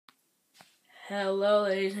Hello,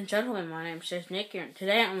 ladies and gentlemen. My name is Nick here, and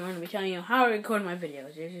today I'm going to be telling you how I record my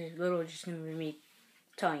videos. This is literally just going to be me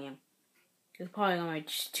telling you. It's probably going to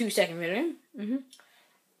be a 2-second video.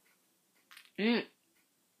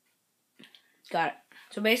 Got it.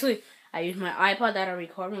 So basically, I use my iPod that I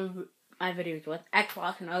record my videos with,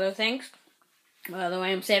 Xbox and other things. By the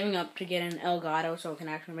way, I'm saving up to get an Elgato so it can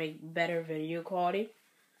actually make better video quality.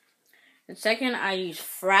 And second, I use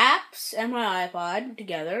Fraps and my iPod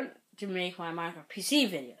together to make my Minecraft PC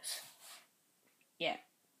videos. Yeah,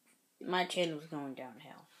 my channel is going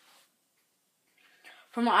downhill.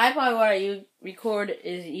 For my iPod, what I record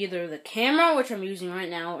is either the camera, which I'm using right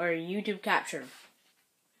now, or YouTube Capture.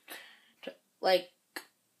 I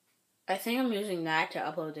think I'm using that to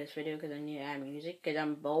upload this video because I need to add music, because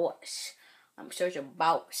I'm boss. I'm such a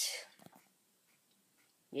boss.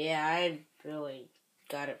 Yeah, I really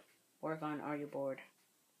gotta work on audio board.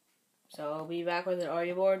 So I'll be back with an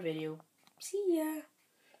audio board video. See ya.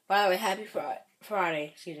 By the way, happy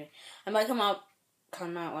Friday. Excuse me. I might come out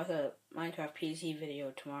with a Minecraft PC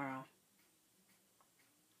video tomorrow.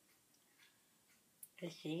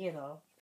 See you though.